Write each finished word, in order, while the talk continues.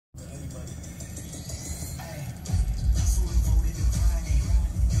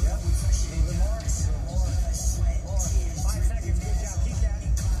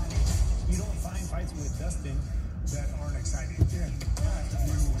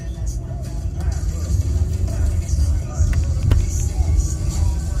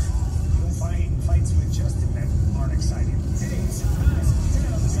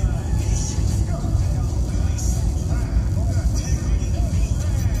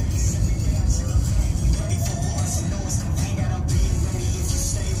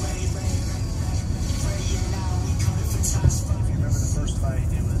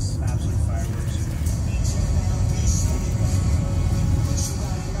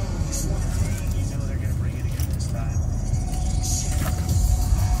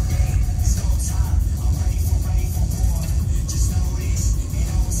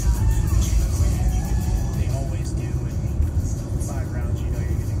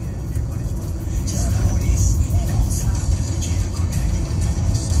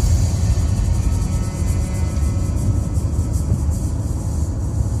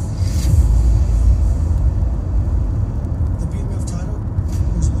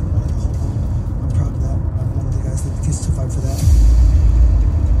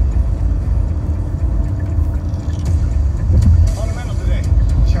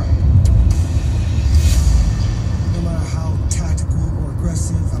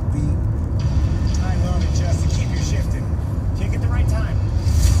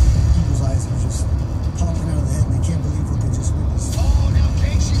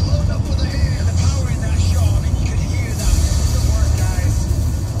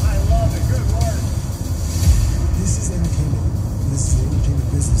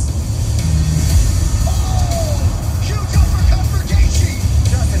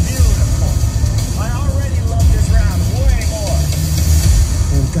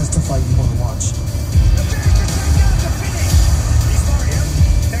watch.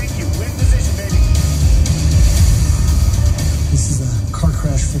 This is a car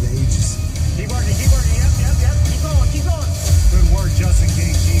crash for the ages. Keep working, yep. Keep going. Good work, Justin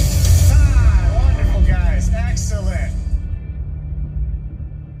Gaethje. Wonderful, guys. Excellent.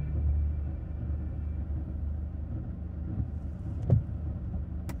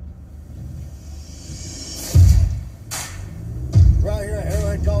 We're out here at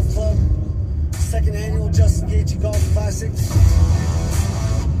Arrowhead Golf Club, second annual Justin Gaethje Golf Classic.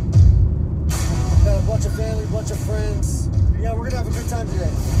 Got a bunch of family, bunch of friends. Yeah, we're gonna have a good time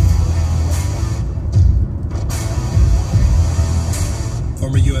today.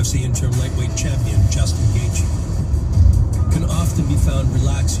 Former UFC interim lightweight champion Justin Gaethje can often be found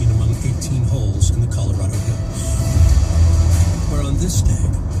relaxing among 18 holes in the Colorado hills. Where on this day,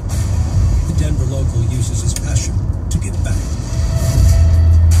 the Denver local uses his passion to give back.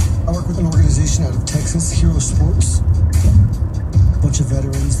 I work with an organization out of Texas, Hero Sports. A bunch of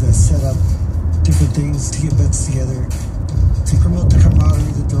veterans that set up different things to get bets together, to promote the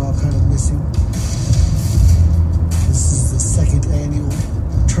camaraderie that they're all kind of missing. This is the second annual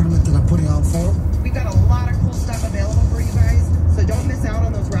tournament that I'm putting on for. We've got a lot of cool stuff available for you guys, so don't miss out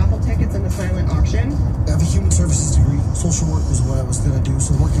on those raffle tickets in the silent auction. I have a human services degree. Social work was what I was going to do,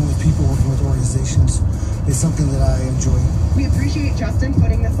 so working with people, working with organizations is something that I enjoy. We appreciate Justin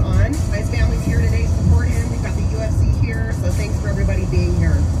putting this on. His family's here today to support him. We've got the UFC here, so thanks for everybody being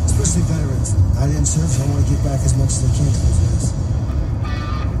here. Especially veterans. I didn't serve, so I want to give back as much as I can to those guys.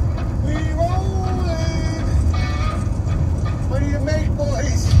 We rolling. Ready to make,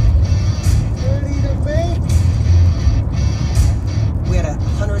 boys. Ready to make. We had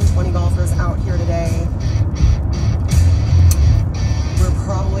 120 golfers out here today. We're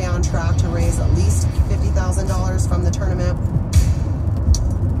probably on track to raise at least $50,000 from the tournament.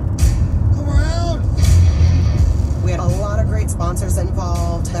 Come around. We had a lot of great sponsors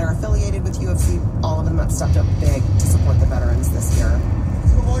involved that are affiliated with UFC. All of them have stepped up big to support the veterans this year.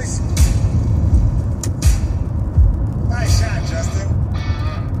 Let's go, boys. Nice shot, Justin.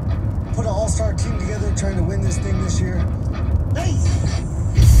 Put an all-star team together trying to win this thing this year. Nice.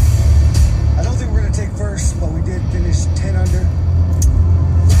 I don't think we're going to take first, but we did finish 10 under.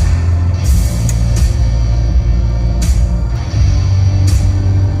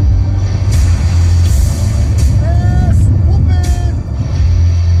 Yes, whooping.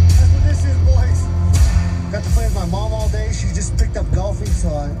 That's what this is, boys. Got to play with my mom all day. She just picked up golfing, so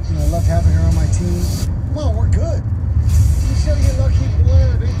I loved having her on my team. Mom, we're good. You should get lucky one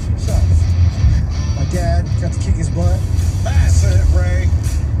of the big 2 shots. My dad got to kick his butt. That's it, Ray.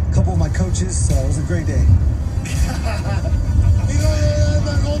 A couple of my coaches, so it was a great day. You know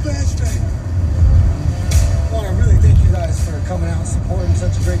that whole band straight. I want to really thank you guys for coming out and supporting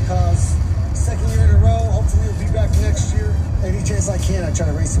such a great cause. Second year in a row. Hopefully we'll be back next year. Any chance I can, I try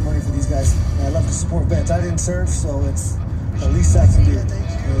to raise some money for these guys. And I love to support vets. I didn't serve, so it's the least I can do.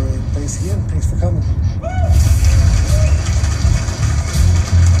 And thanks again. Thanks for coming.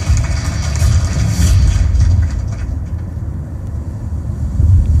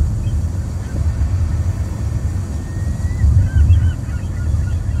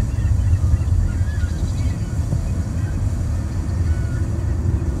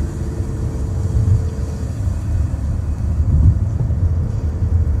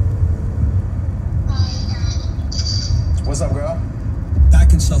 What's up, girl?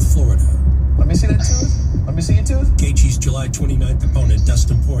 Back in South Florida, Let me see that tooth. Let me see your tooth. Gaethje's July 29th opponent,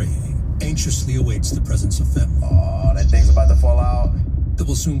 Dustin Poirier, anxiously awaits the presence of family Oh, that thing's about to fall out. that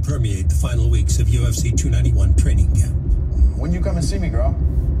will soon permeate the final weeks of UFC 291 training camp. When you come and see me, girl?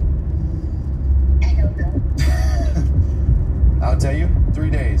 I don't know. I'll tell you, 3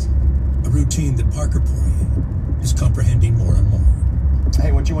 days. A routine that Parker Poirier is comprehending more and more.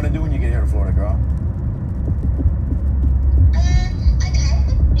 Hey, what you want to do when you get here to Florida, girl? I kind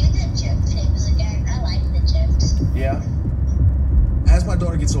of do the gym things again. I like the gyms. Yeah? As my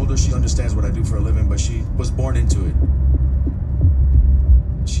daughter gets older, she understands what I do for a living, but she was born into it.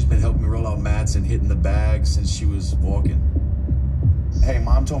 She's been helping me roll out mats and hitting the bag since she was walking. Hey,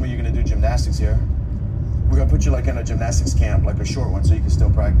 Mom told me you're going to do gymnastics here. We're going to put you like in a gymnastics camp, like a short one, so you can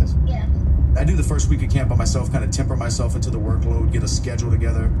still practice. Yeah. I do the first week of camp by myself, kind of temper myself into the workload, get a schedule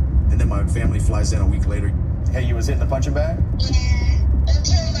together, and then my family flies in a week later. Hey, you was hitting the punching bag? Yeah.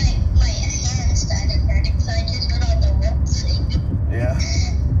 Until my hand started hurting, so I just went on the ropes. Yeah.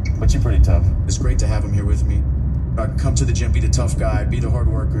 But you're pretty tough. It's great to have him here with me. I come to the gym, be the tough guy, be the hard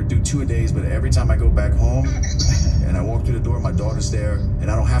worker, do 2 a days, but every time I go back home and I walk through the door, my daughter's there, and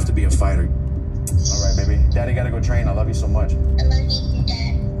I don't have to be a fighter. All right, baby. Daddy gotta go train. I love you so much. I love you,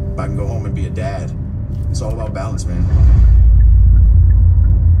 Dad. I can go home and be a dad. It's all about balance, man.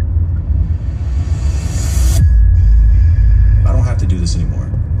 I don't have to do this anymore.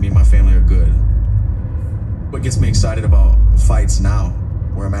 Me and my family are good. What gets me excited about fights now,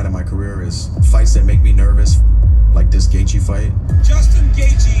 where I'm at in my career, is fights that make me nervous, like this Gaethje fight. Justin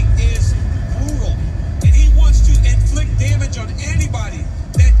Gaethje is brutal, and he wants to inflict damage on anybody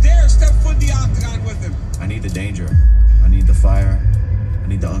that dares step foot in the octagon with him. I need the danger. I need the fire. I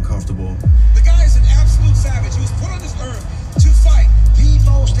need the uncomfortable. The guy is an absolute savage. He was put on this earth to fight. The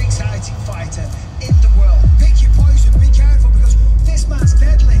most exciting fighter in the world. Pick your poison, be careful, because this man's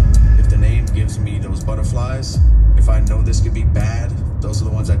deadly. If the name gives me those butterflies, if I know this could be bad, those are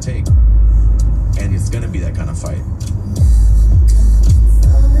the ones I take. And it's gonna be that kind of fight.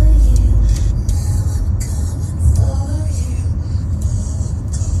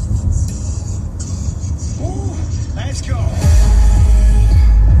 Ooh, let's go.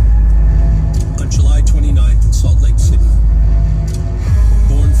 On July 29th in Salt Lake City,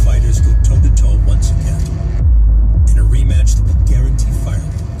 born fighters go toe-to-toe once again in a rematch that will guarantee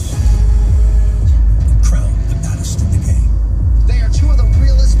fireworks and crown the baddest in the game. They are two of the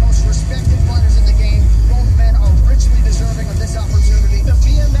realest, most respected fighters in the game. Both men are richly deserving of this opportunity. The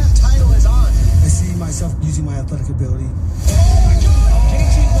BMF title is on. I see myself using my athletic ability. Oh my God!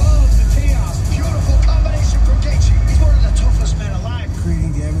 Gaethje loves the chaos. Beautiful combination from Gaethje. He's one of the toughest men alive.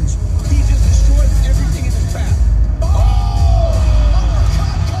 Creating damage. He just destroyed everything in his path. Oh!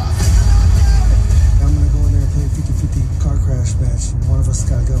 I'm going to go in there and play a 50-50 car crash match. One of us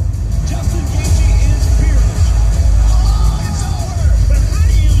got to go. Justin Gaethje is fearless. Oh, it's over! But how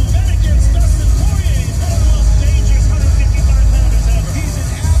do you bet against Dustin Poirier? One of the most dangerous 155-pounders ever. He's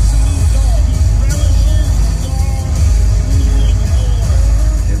an absolute dog who relishes long ruling war.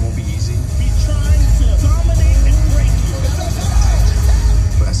 It won't be easy, He's trying to dominate and break you.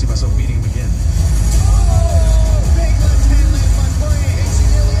 but I see myself beating him again. Oh, big left hand left by Poirier. Gaethje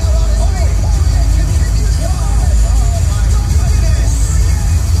nearly out on his feet. Poirier continues to oh my goodness!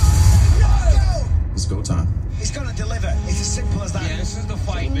 Knockout! It's go time. He's gonna deliver. It's as simple as that. Yeah, this is the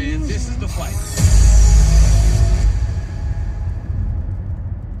fight, man. This is the fight.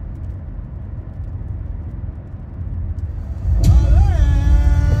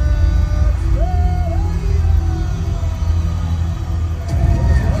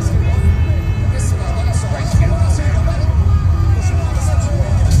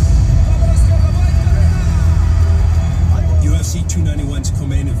 UFC 291's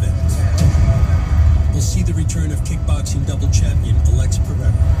co-main event. We'll see the return of kickboxing double champion Alex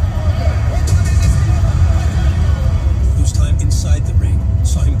Pereira, whose time inside the ring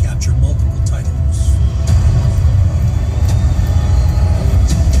saw him capture multiple titles.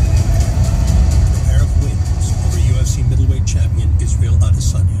 A pair of wins over UFC middleweight champion Israel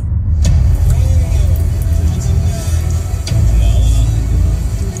Adesanya.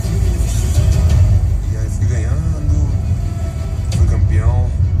 E aí fui ganhando, fui campeão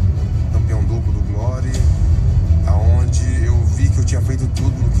duplo do Glory, aonde eu vi que eu tinha feito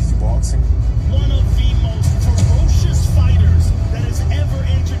tudo no kickboxing. One of the most ferocious fighters that has ever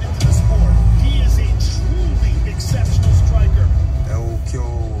entered into the sport. He is a truly exceptional striker. É o que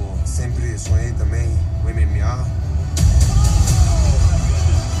eu sempre sonhei também, o MMA.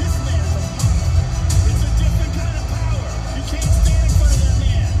 This man is a monster. It's a different kind of power. You can't stand in front of that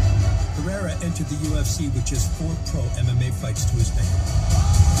man. Pereira entered the UFC with just 4 pro MMA fights to his name.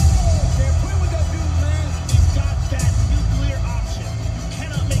 Can't play with that dude, man. He's got that nuclear option. You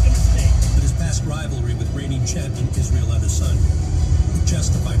cannot make a mistake. But his past rivalry with reigning champion Israel Adesanya would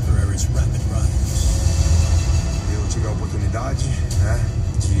justify Pereira's rapid rise. Eu tive a oportunidade, né,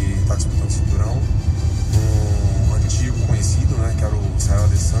 de estar disputando o cinturão com um antigo conhecido, né, que era o Israel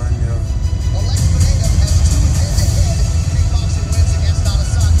Adesanya. Alex Pereira has 2 head-to-head kickboxing wins against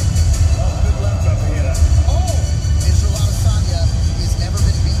Adesanya. Oh, good left up here. Oh, Israel Adesanya has never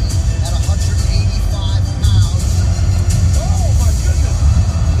been beaten at 185 pounds. Oh my goodness!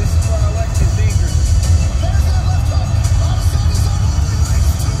 This is where Alex is dangerous. There's that left hook. Adesanya's on all the way.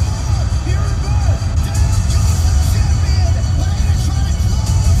 2 more. Here it goes. Down goes the champion. Pereira trying to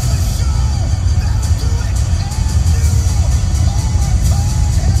close the show. That'll do it. And new all-time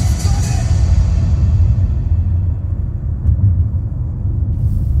has done it.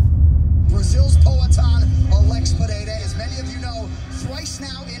 Brazil's Poatan, Alex Pereira, as many of you know, thrice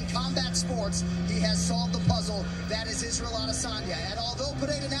now in combat sports, he has solved the puzzle. That is Israel Adesanya. And although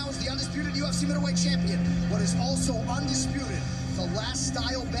Pereira now is the undisputed UFC middleweight champion, what is also undisputed, the last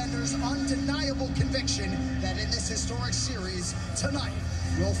style bender's undeniable conviction that in this historic series, tonight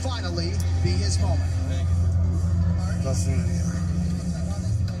will finally be his moment. Nossa,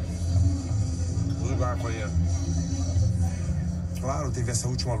 fraco aí. Claro, teve essa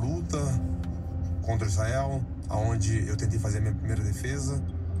última luta contra Israel, onde eu tentei fazer a minha primeira defesa.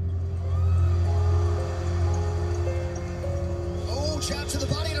 Oh, jab to the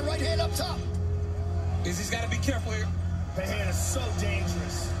body and a right hand up top. Izzy's got to be careful here. That hand is so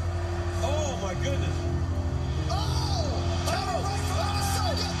dangerous. Oh, my goodness. Oh! Counter right from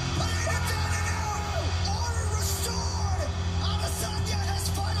Adesanya. Putting it down and out. Order restored. Adesanya has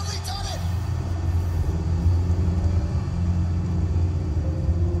finally done it.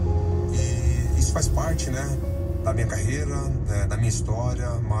 E isso faz parte, né, da minha carreira, né, da minha história,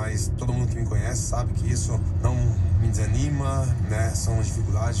 mas todo mundo que me conhece sabe que isso não me desanima, né, são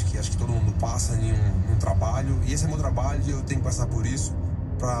dificuldades que acho que todo mundo passa em um trabalho, e esse é meu trabalho e eu tenho que passar por isso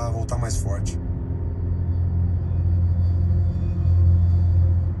para voltar mais forte.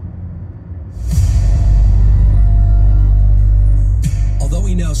 Although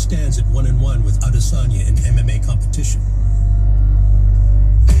he now stands at 1-1 with Adesanya in MMA competition,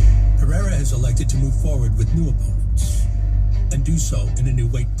 Pereira has elected to move forward with new opponents and do so in a new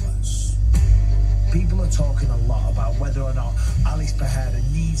weight class. People are talking a lot about whether or not Alex Pereira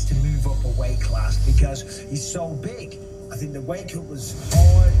needs to move up a weight class because he's so big. I think the weight cut was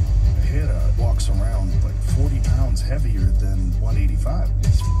hard. Pereira walks around like 40 pounds heavier than 185.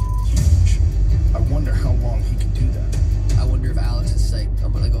 It's huge. I wonder how long he can do that. I wonder if Alex is like,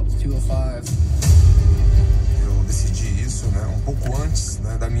 I'm gonna go up to 205. Eu decidi isso, né, pouco antes,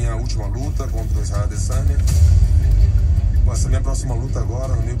 né, da minha última luta contra o Israel Adesanya. Essa minha próxima luta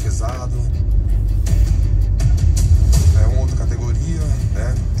agora, no meio pesado, é uma outra categoria,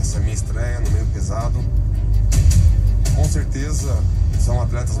 né? Essa é a minha estreia no meio pesado. Com certeza são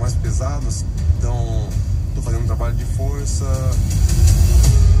atletas mais pesados, então estou fazendo um trabalho de força.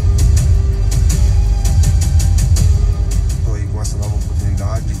 Estou aí com essa nova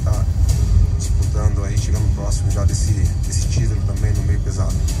oportunidade de estar disputando aí, chegando próximo já desse título também no meio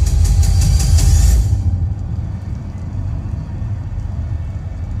pesado.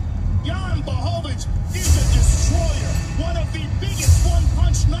 Jan Blachowicz is a destroyer, one of the biggest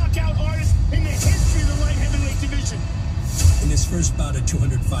one-punch knockout artists in the history of the light heavyweight division. In his first bout at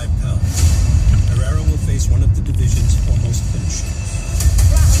 205 pounds, Pereira will face one of the division's foremost finishers.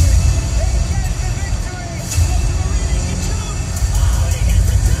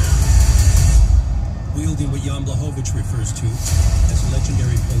 Wielding what Jan Blachowicz refers to as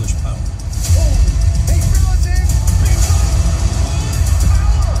legendary Polish power.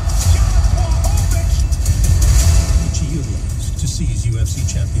 Which he utilized to seize UFC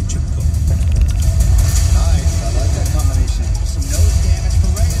championship gold. Nice. I like that combination. Some nose damage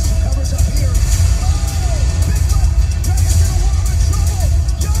for Reyes, who covers up here. Oh! Big left. Reyes in a world of trouble.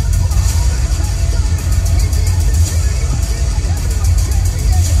 Jan Blachowicz has done it. He's the undisputed UFC light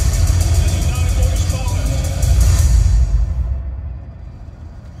heavyweight champion.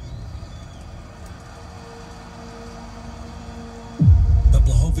 But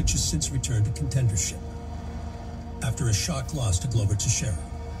Blachowicz has since returned to contendership after a shock loss to Glover Teixeira.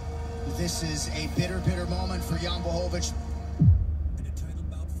 This is a bitter, bitter moment for Jan Blachowicz. And a title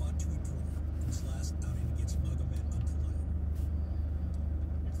bout fought to a draw in his last outing against Magomed Ankalaev.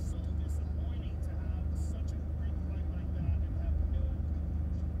 It's so disappointing to have such a great fight like that and have no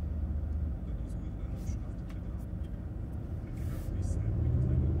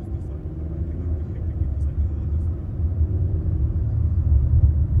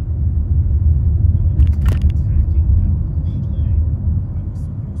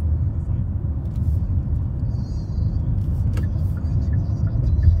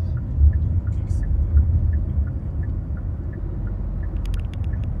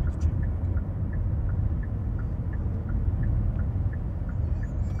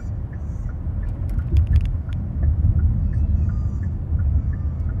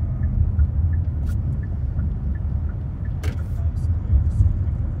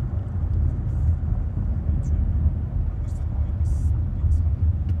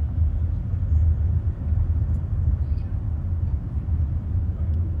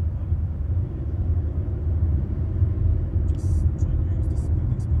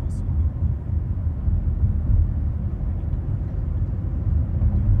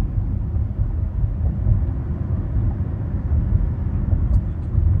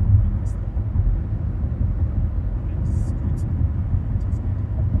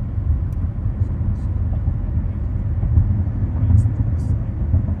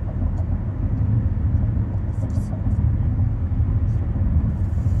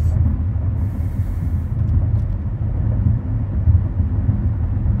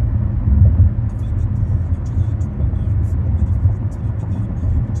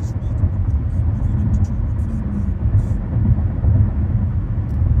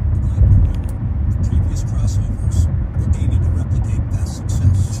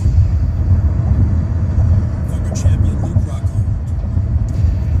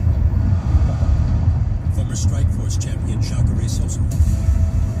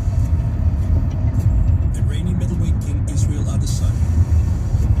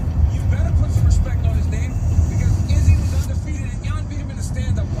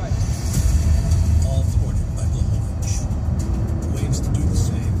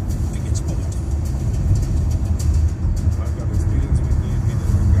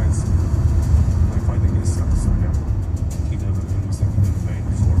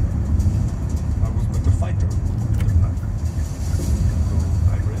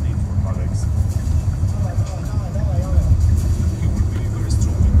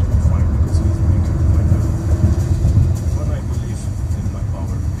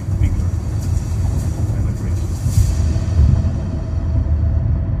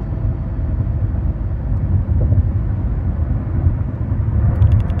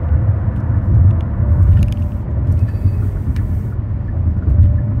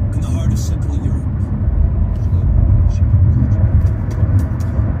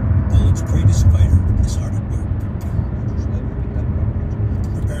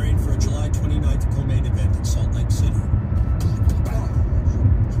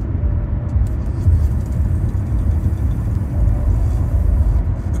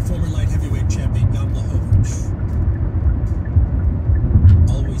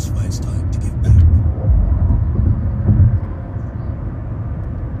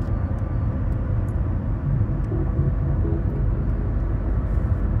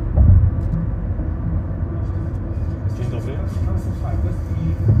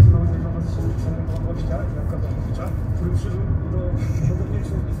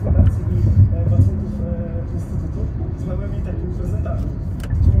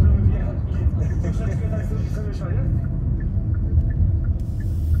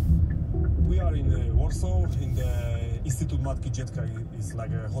in the Institute Matki Dziecka. Is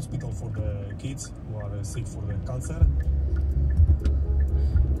like a hospital for the kids who are sick for the cancer.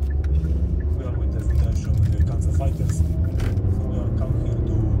 We are with the Foundation Cancer Fighters. We are come here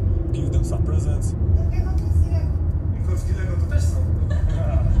to give them some presents.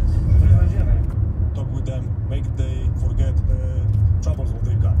 Talk with them, make they forget the troubles what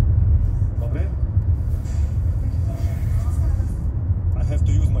they got. Dobry? I have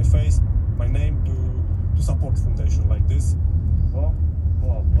to use my face, my name to support foundation like this. O,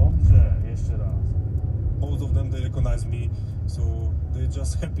 dobrze, jeszcze raz. Most of them, they recognize me, so they're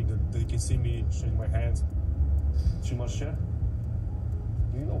just happy that they can see me, shake my hands. Trzymasz się?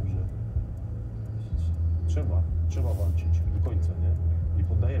 No i dobrze. Trzeba walczyć do końca, nie? Nie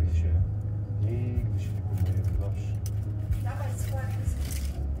poddajemy się. Nigdy się nie poddajemy, zawsze. Dawaj, składnie.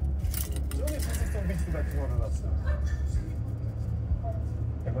 Czemu nie wszyscy chcą bić tutaj mordercy?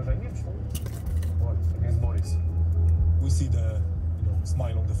 Jak będę nie przyszło? Tak jest Boris. We see the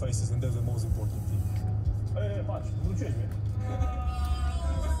smile on the faces, and that's the most important thing. Patrz, wróciłeś mnie.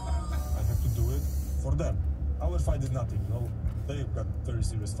 I have to do it for them. Our fight is nothing, They've got very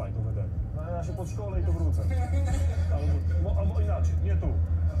serious fight over there. No, ja się podszkolę i to wrócę. Albo inaczej, nie tu.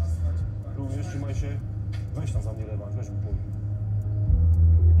 Również trzymaj się. Weź tam za mnie rewanż, weź mi pół.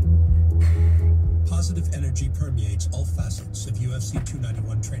 Positive energy permeates all facets of UFC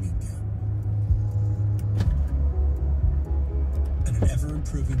 291 training camp. And an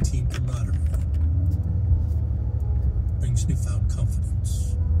ever-improving team camaraderie brings newfound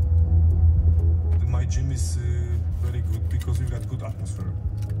confidence. My gym is very good because we've got good atmosphere.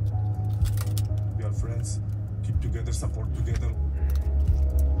 We are friends, keep together, support together.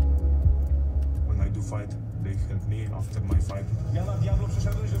 When I do fight, they help me after my fight. Ja na Diablo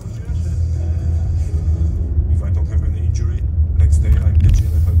przyszedłeś, że wróciłeś? If I don't have any injury, next day I'm in the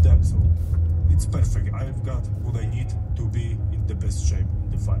gym and help them. So it's perfect. I've got what I need to be in the best shape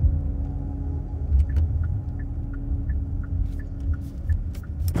in the fight.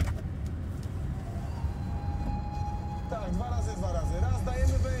 Tak, dwa razy. Raz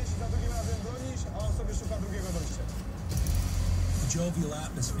dajemy wejść, za drugim razem bronisz, a on sobie szuka drugiego dojścia. The jovial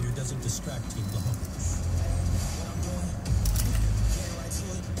atmosphere doesn't distract Team Blachowicz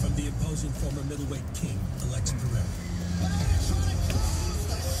from the imposing former middleweight king, Alex Pereira.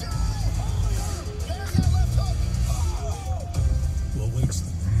 Who awaits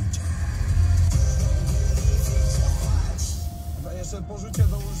them in Utah. Jeszcze po rzucie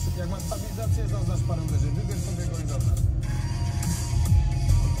dołóż, jak masz stabilizację, zaznacz parę uderzeń. Wybierz sobie go i zaznacz.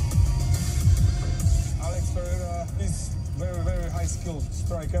 Alex Pereira is very high skilled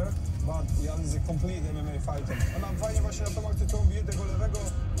striker, but Jan is a complete MMA fighter. A nam fajnie właśnie na tą akcję, którą bije tego lewego,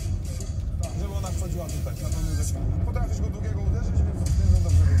 żeby ona wchodziła tutaj, na pewno ze śmiało. Potrafisz go drugiego uderzyć, więc on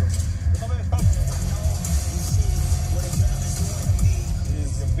dobrze wygląda. Gotowy? Hop! There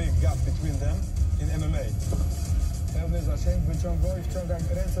is a big gap between them in MMA. Pełny zasięg, wyciąg go i wciągaj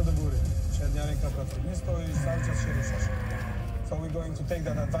ręce do góry. Przednia ręka pracuje. Nie stoisz, cały czas się ruszasz. So we're going to take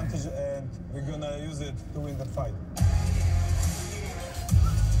that advantage and we're gonna use it to win that fight.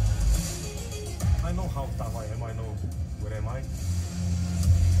 I know how tough I am. I know where am I.